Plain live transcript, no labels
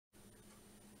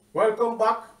Welcome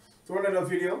back to another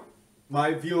video,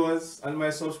 my viewers and my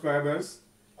subscribers.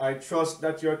 I trust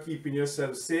that you're keeping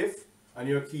yourself safe and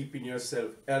you're keeping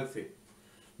yourself healthy.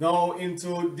 Now, in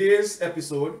today's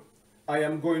episode, I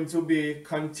am going to be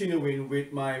continuing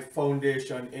with my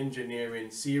foundation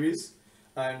engineering series,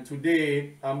 and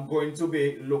today I'm going to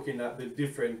be looking at the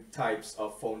different types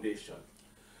of foundation.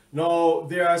 Now,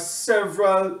 there are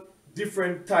several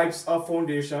different types of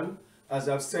foundation. As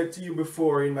I've said to you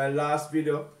before in my last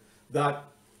video, that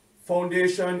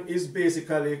foundation is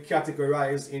basically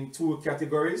categorized in two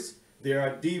categories. There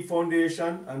are deep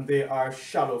foundation and there are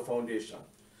shallow foundation.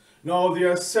 Now,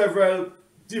 there are several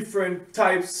different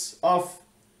types of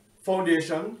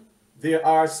foundation. There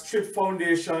are strip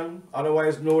foundation,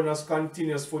 otherwise known as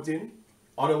continuous footing,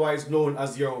 otherwise known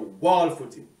as your wall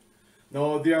footing.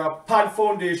 Now, there are pad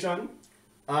foundation,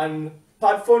 and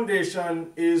pad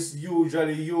foundation is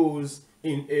usually used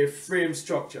in a frame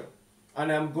structure. And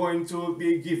I'm going to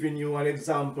be giving you an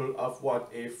example of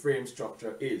what a frame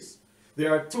structure is.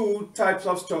 There are two types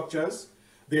of structures.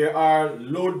 There are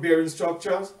load-bearing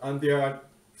structures and there are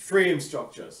frame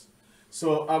structures.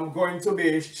 So I'm going to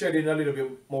be shedding a little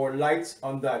bit more light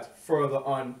on that further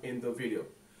on in the video.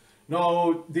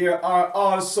 Now, there are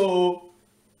also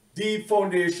deep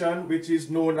foundation, which is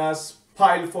known as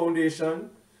pile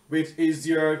foundation, which is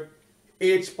your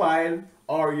H-pile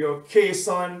or your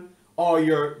caisson or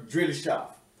your drill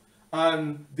shaft.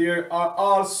 And there are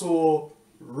also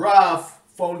raft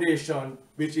foundation,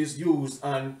 which is used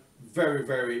on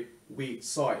very weak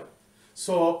soil.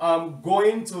 So I'm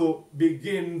going to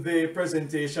begin the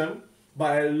presentation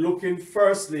by looking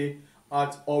firstly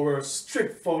at our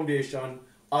strip foundation,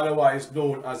 otherwise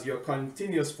known as your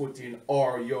continuous footing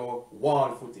or your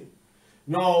wall footing.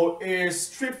 Now, a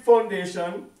strip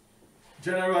foundation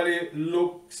generally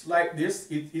looks like this.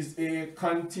 It is a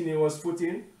continuous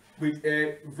footing with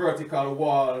a vertical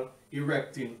wall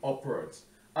erecting upwards.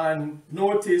 And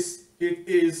notice it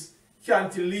is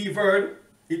cantilevered.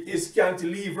 It is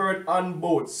cantilevered on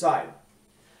both sides.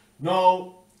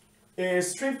 Now, a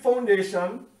strip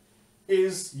foundation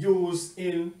is used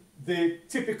in the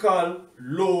typical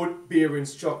load-bearing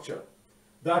structure.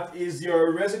 That is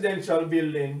your residential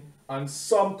building and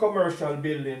some commercial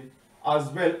building, as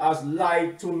well as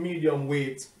light to medium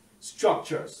weight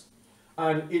structures.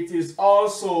 And it is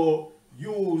also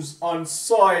used on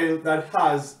soil that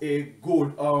has a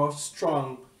good or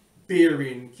strong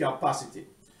bearing capacity.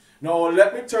 Now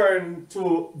let me turn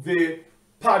to the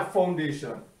pad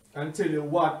foundation and tell you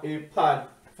what a pad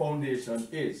foundation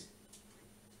is.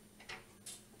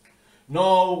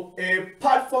 Now, a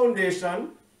pad foundation,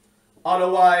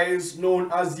 otherwise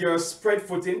known as your spread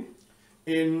footing,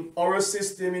 in our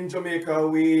system in Jamaica,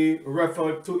 we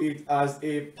refer to it as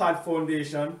a pad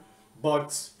foundation,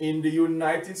 but in the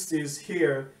United States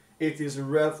here, it is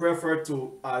referred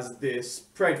to as the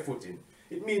spread footing.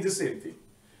 It means the same thing.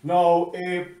 Now,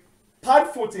 a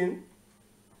pad footing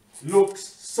looks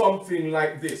something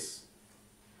like this.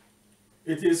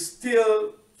 It is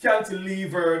still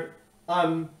cantilevered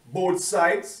on both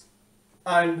sides,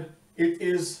 and it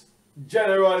is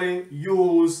generally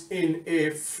used in a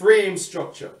frame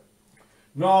structure.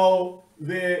 Now,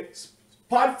 the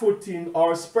pad footing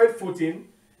or spread footing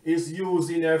is used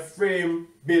in a frame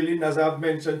building, as I've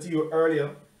mentioned to you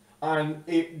earlier, and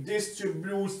it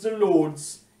distributes the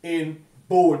loads in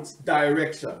both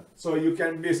directions. So you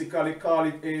can basically call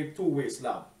it a two-way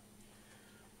slab.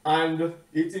 And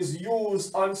it is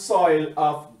used on soil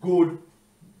of good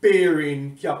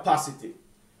bearing capacity.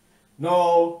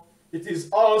 Now, it is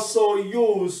also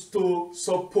used to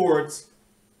support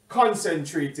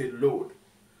concentrated load.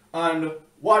 And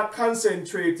what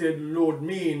concentrated load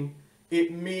mean?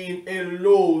 It means a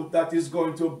load that is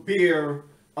going to bear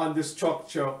on the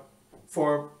structure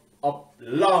for a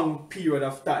long period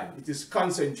of time. It is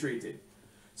concentrated.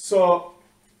 So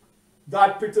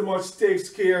that pretty much takes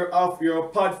care of your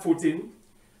pad footing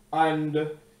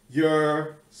and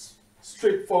your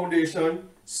strip foundation.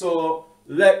 So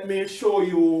let me show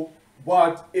you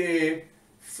what a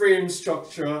frame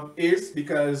structure is,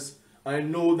 because I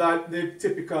know that the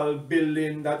typical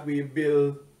building that we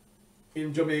build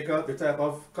in Jamaica, the type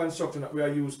of construction that we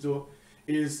are used to,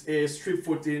 is a strip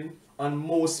footing, and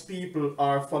most people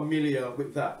are familiar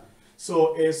with that.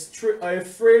 So a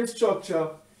frame structure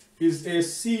is a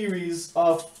series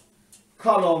of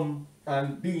column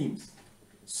and beams.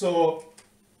 So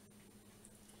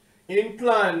in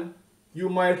plan, you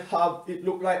might have it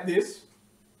look like this.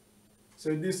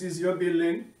 So this is your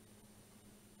building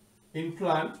in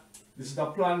plan. This is the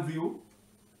plan view.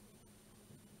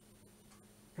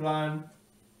 Plan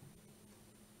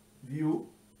view.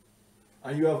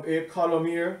 and you have a column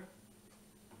here,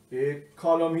 a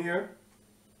column here,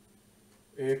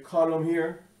 a column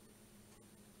here,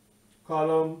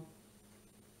 column,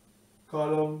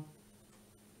 column,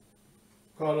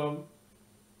 column.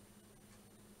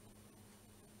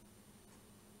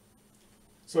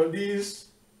 So these,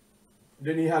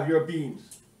 then you have your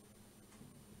beams.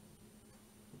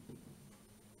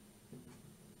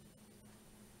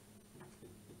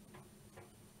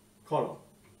 Column.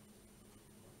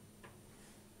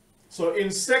 So in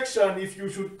section, if you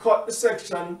should cut the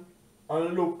section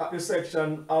and look at the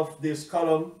section of this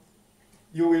column,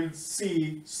 you will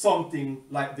see something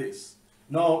like this.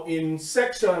 Now in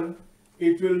section,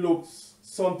 it will look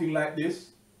something like this.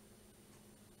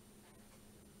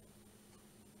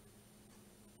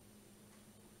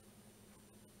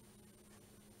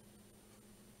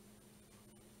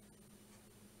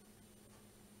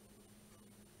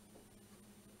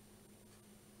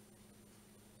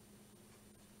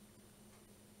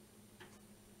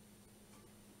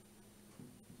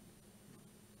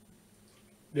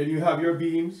 Then you have your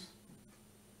beams.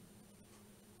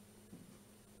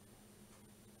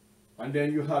 And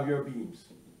then you have your beams.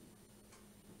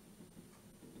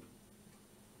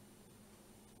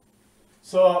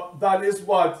 So that is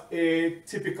what a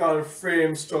typical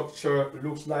frame structure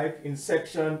looks like in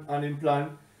section and in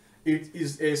plan. It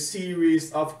is a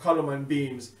series of column and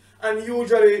beams. And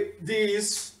usually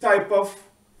these type of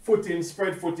footing,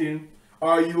 spread footing,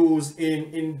 are used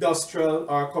in industrial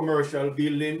or commercial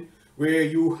building, where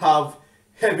you have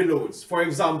heavy loads. For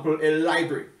example, a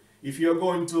library. If you're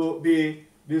going to be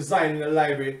designing a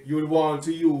library, you will want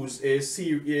to use a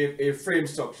frame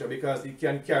structure because it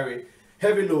can carry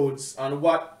heavy loads. And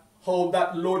how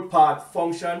that load part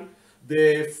function,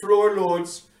 the floor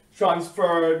loads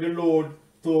transfer the load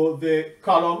to the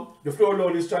column. The floor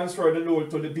load is transfer the load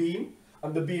to the beam,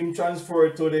 and the beam transfer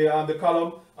to the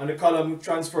column, and the column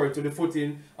transfer to the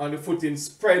footing, and the footing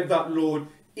spread that load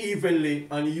evenly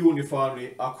and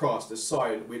uniformly across the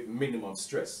soil with minimum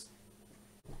stress.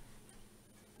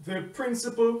 The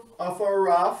principle of a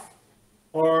raft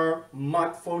or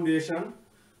mat foundation,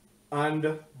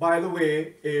 and by the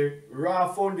way, a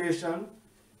raft foundation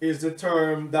is the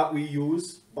term that we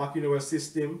use back in our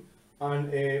system,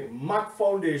 and a mat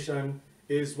foundation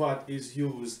is what is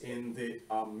used in the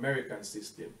American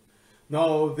system.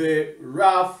 Now the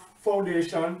raft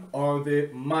foundation or the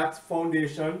mat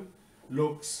foundation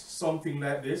looks something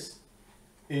like this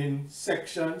in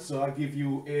section. So I'll give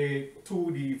you a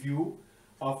 2D view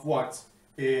of what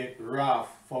a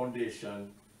raft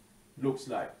foundation looks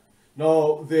like.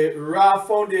 Now the raft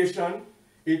foundation,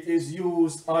 it is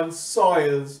used on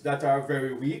soils that are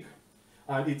very weak,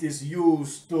 and it is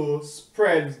used to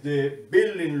spread the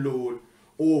building load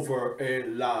over a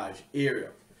large area.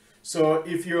 So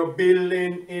if you're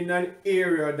building in an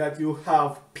area that you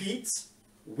have peat,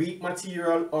 weak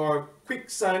material, or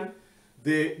quicksand,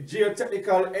 the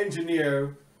geotechnical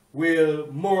engineer will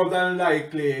more than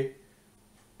likely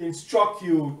instruct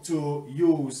you to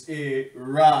use a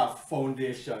raft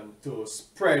foundation to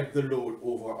spread the load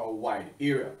over a wide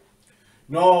area.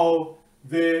 Now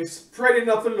the spreading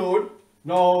of the load,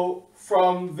 now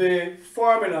from the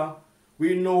formula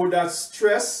we know that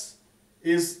stress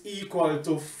is equal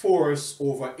to force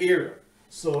over area.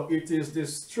 So it is the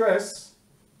stress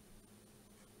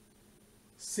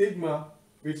sigma,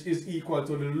 which is equal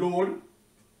to the load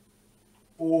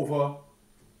over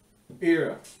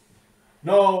area.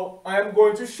 Now I am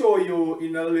going to show you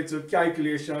in a little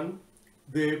calculation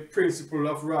the principle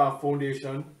of raft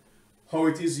foundation, how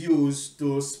it is used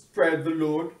to spread the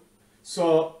load.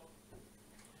 So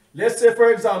let's say,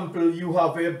 for example, you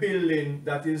have a building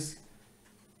that is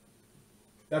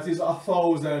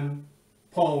 1,000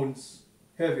 pounds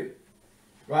heavy,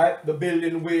 right? The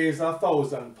building weighs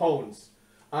 1,000 pounds.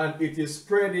 And it is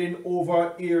spreading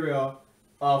over area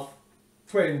of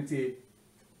 20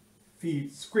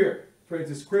 feet square,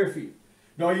 20 square feet.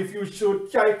 Now if you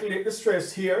should calculate the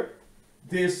stress here,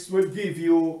 this will give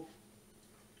you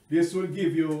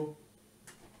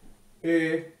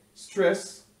a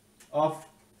stress of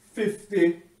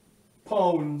 50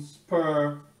 pounds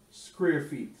per square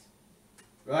feet,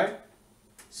 right?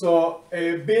 So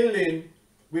a building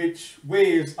which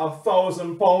weighs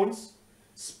 1,000 pounds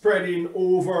spreading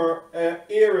over an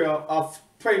area of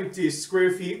 20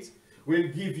 square feet will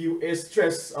give you a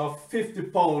stress of 50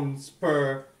 pounds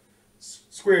per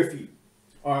square feet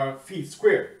or feet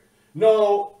square.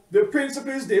 Now the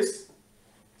principle is this.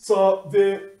 So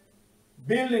the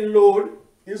building load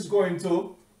is going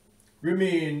to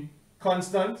remain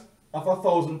constant of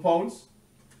 1,000 pounds,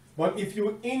 but if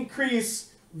you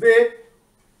increase the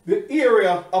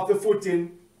area of the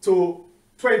footing to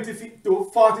 20 feet to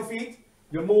 40 feet.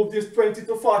 You move this 20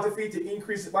 to 40 feet, you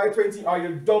increase it by 20, or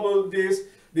you double this,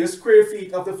 the square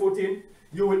feet of the footing,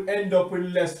 you will end up with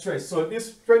less stress. So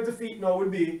this 20 feet now will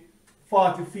be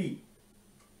 40 feet,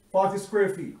 40 square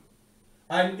feet.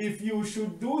 And if you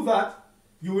should do that,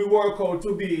 you will work out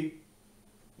to be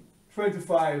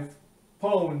 25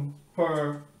 pounds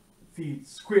per feet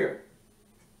square.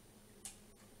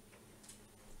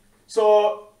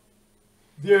 So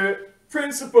the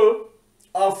principle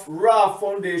of raft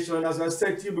foundation, as I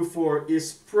said to you before,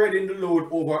 is spreading the load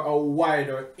over a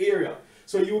wider area.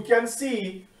 So you can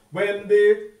see when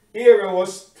the area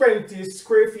was 20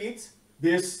 square feet,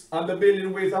 this and the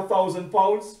building weighs 1,000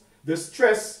 pounds, the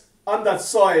stress on that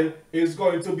soil is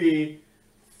going to be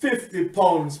 50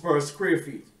 pounds per square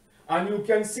feet. And you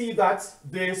can see that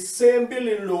the same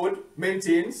building load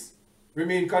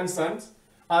remain constant,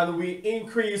 and we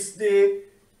increase the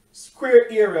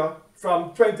square area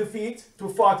from 20 feet to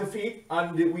 40 feet,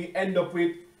 and we end up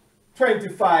with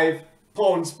 25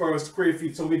 pounds per square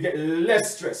feet, so we get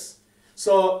less stress.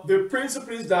 So the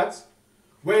principle is that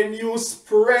when you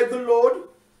spread the load,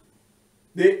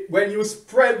 when you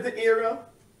spread the area,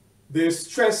 the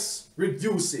stress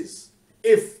reduces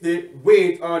if the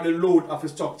weight or the load of the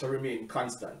structure remain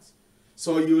constant.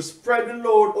 So you spread the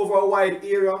load over a wide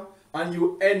area and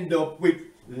you end up with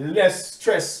less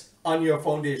stress on your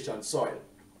foundation soil.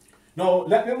 Now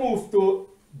let me move to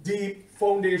deep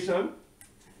foundation.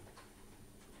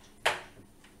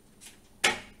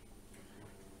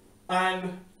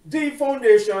 And deep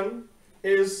foundation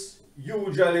is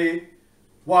usually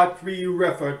what we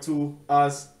refer to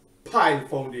as pile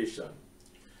foundation.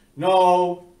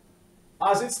 Now,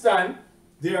 as it stands,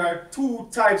 there are two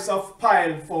types of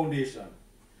pile foundation.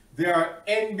 There are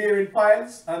end-bearing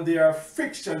piles and there are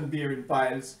friction-bearing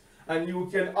piles. And you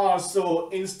can also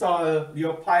install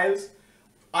your piles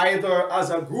either as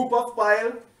a group of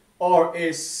pile or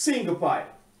a single pile.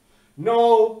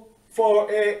 Now,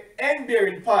 for a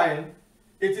end-bearing pile,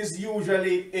 it is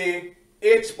usually a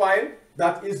H-pile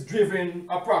that is driven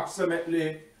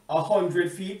approximately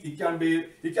 100 feet. It can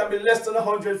be less than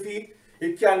 100 feet.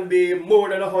 It can be more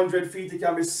than 100 feet. It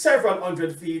can be several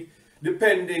hundred feet,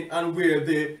 depending on where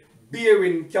the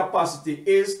bearing capacity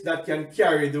is that can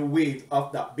carry the weight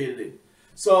of that building.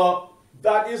 So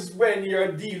that is when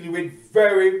you're dealing with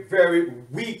very, very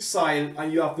weak soil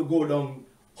and you have to go down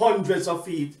hundreds of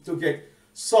feet to get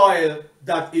soil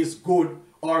that is good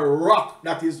or rock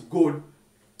that is good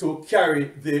to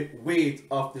carry the weight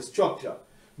of the structure.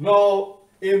 Now,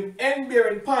 in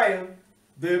end-bearing pile,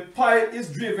 the pile is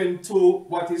driven to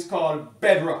what is called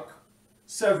bedrock,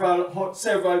 several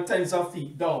tens of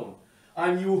feet down.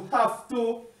 And you have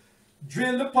to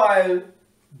drill the pile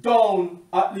down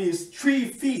at least 3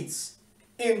 feet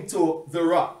into the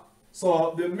rock.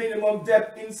 So the minimum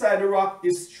depth inside the rock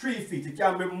is 3 feet. It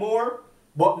can be more,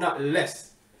 but not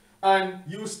less. And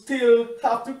you still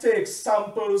have to take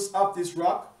samples of this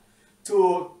rock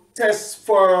to test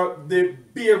for the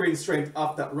bearing strength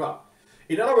of that rock.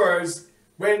 In other words,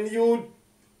 when you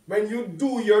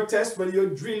do your test, when you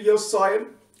drill your soil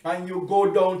and you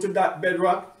go down to that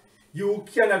bedrock, you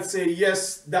cannot say,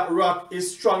 yes, that rock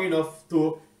is strong enough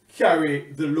to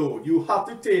carry the load. You have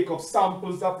to take up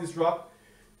samples of this rock,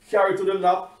 carry to the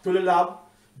lab,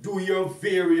 do your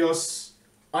various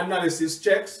analysis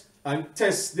checks, and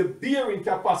test the bearing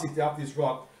capacity of this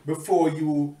rock before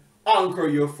you anchor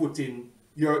your footing,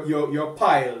 your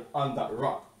pile on that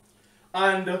rock.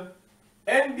 And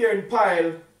end-bearing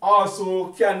pile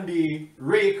also can be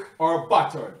raked or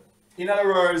battered. In other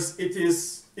words, it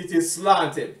is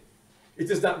slanted. It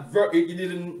is not it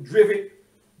didn't driven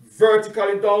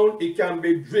vertically down. It can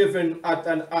be driven at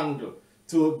an angle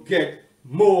to get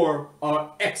more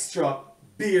or extra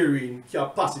bearing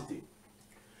capacity.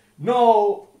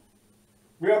 Now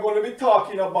we are going to be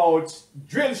talking about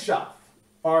drill shaft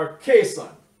or caisson.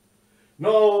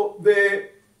 Now the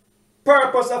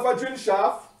purpose of a drill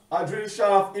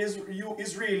shaft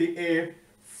is really a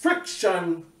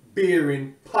friction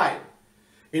bearing pile.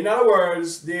 In other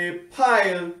words, the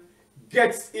pile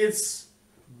gets its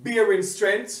bearing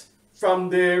strength from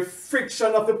the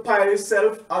friction of the pile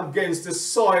itself against the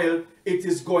soil it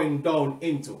is going down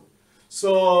into.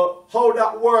 So how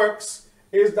that works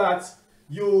is that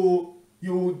you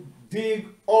dig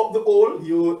out the hole,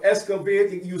 you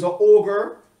excavate, you use an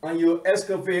auger, and you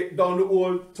excavate down the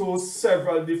hole to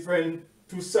several different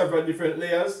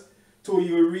layers till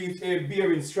you reach a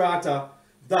bearing strata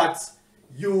that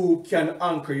you can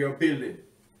anchor your building.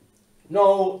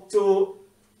 Now, to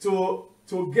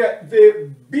get the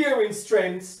bearing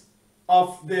strength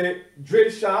of the drill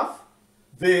shaft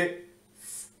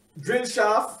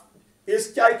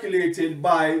is calculated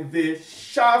by the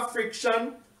shaft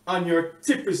friction and your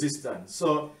tip resistance.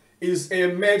 So is a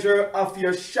measure of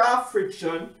your shaft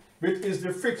friction, which is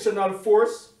the frictional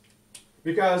force,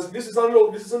 because this is a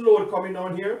load coming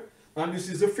down here, and this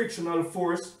is the frictional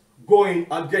force going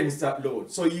against that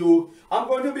load. So I'm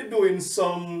going to be doing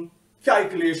some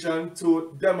calculation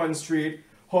to demonstrate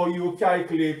how you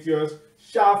calculate your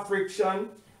shaft friction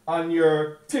and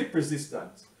your tip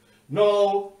resistance.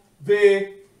 Now,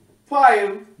 the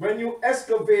pile, when you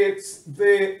excavate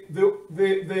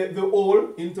the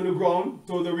hole into the ground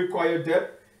to the required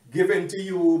depth given to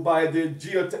you by the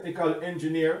geotechnical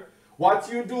engineer,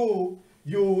 what you do,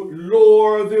 you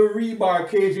lower the rebar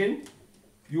caging.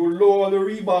 You lower the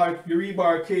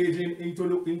rebar caging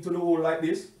into the hole like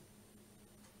this.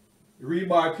 The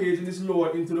rebar caging is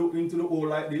lowered into the hole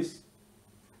like this.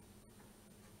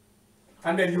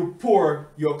 And then you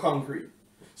pour your concrete.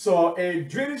 So a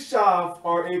drill shaft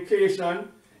or a caisson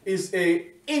is a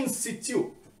in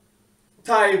situ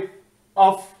type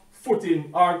of footing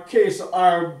or caisson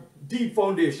or deep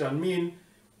foundation, mean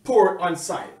poured on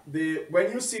site.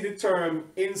 When you see the term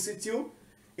in situ,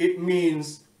 it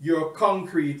means your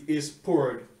concrete is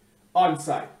poured on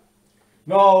site.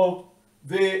 Now,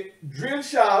 the drill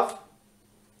shaft,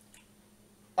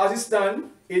 as it stands,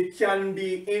 it can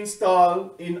be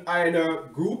installed in either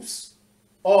groups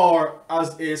or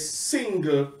as a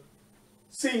single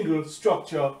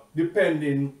structure,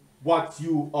 depending what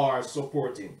you are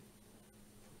supporting.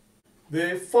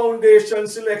 The foundation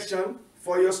selection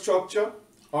for your structure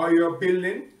or your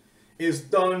building is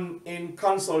done in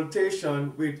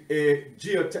consultation with a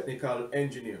geotechnical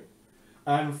engineer.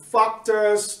 And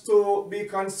factors to be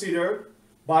considered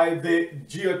by the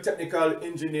geotechnical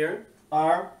engineer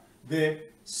are the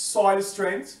soil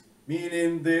strength,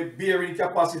 meaning the bearing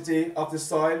capacity of the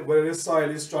soil, whether the soil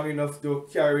is strong enough to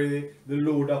carry the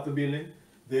load of the building,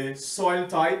 the soil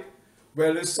type,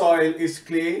 whether the soil is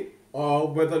clay or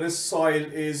whether the soil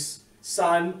is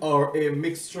sand or a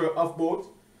mixture of both,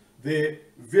 the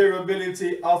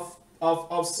variability of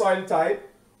soil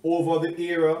type over the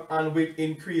area and with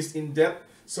increase in depth.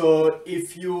 So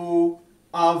if you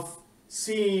have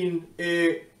seen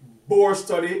a bore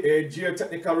study, a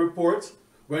geotechnical report,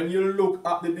 when you look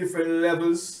at the different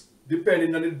levels,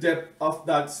 depending on the depth of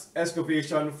that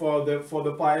excavation for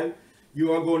the pile,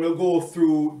 you are going to go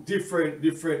through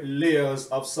different layers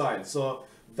of soil. So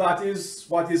that is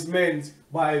what is meant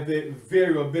by the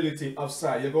variability of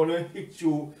soil. You're going to hit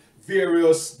you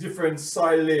various different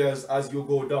soil layers as you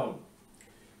go down.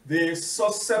 The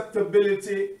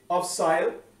susceptibility of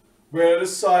soil, where the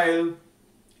soil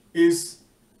is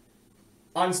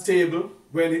unstable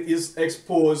when it is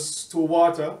exposed to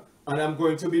water, and I'm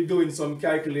going to be doing some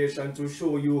calculation to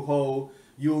show you how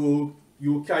you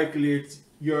calculate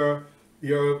your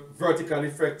vertical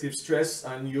effective stress,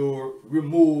 and you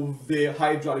remove the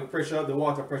hydraulic pressure, the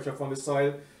water pressure from the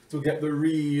soil, to get the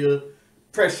real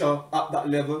pressure at that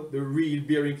level, the real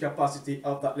bearing capacity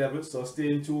of that level. So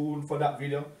stay tuned for that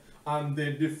video. And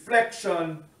the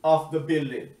deflection of the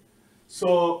building.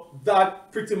 So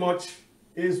that pretty much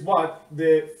is what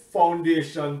the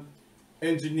foundation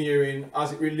engineering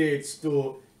as it relates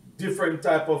to different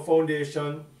type of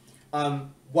foundation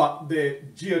and what the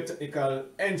geotechnical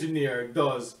engineer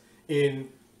does in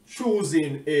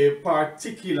choosing a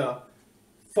particular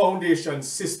foundation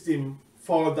system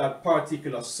for that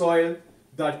particular soil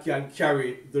that can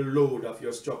carry the load of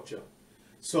your structure.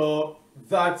 So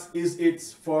that is it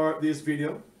for this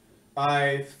video.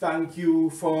 I thank you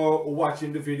for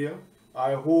watching the video.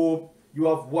 I hope you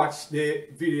have watched the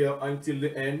video until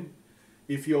the end.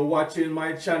 If you're watching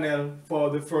my channel for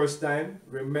the first time,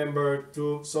 remember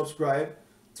to subscribe.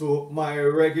 To my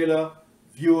regular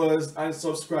viewers and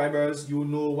subscribers, you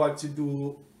know what to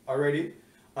do already,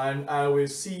 and I will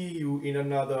see you in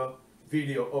another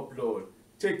video upload.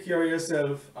 Take care of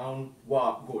yourself and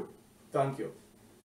walk good. Thank you.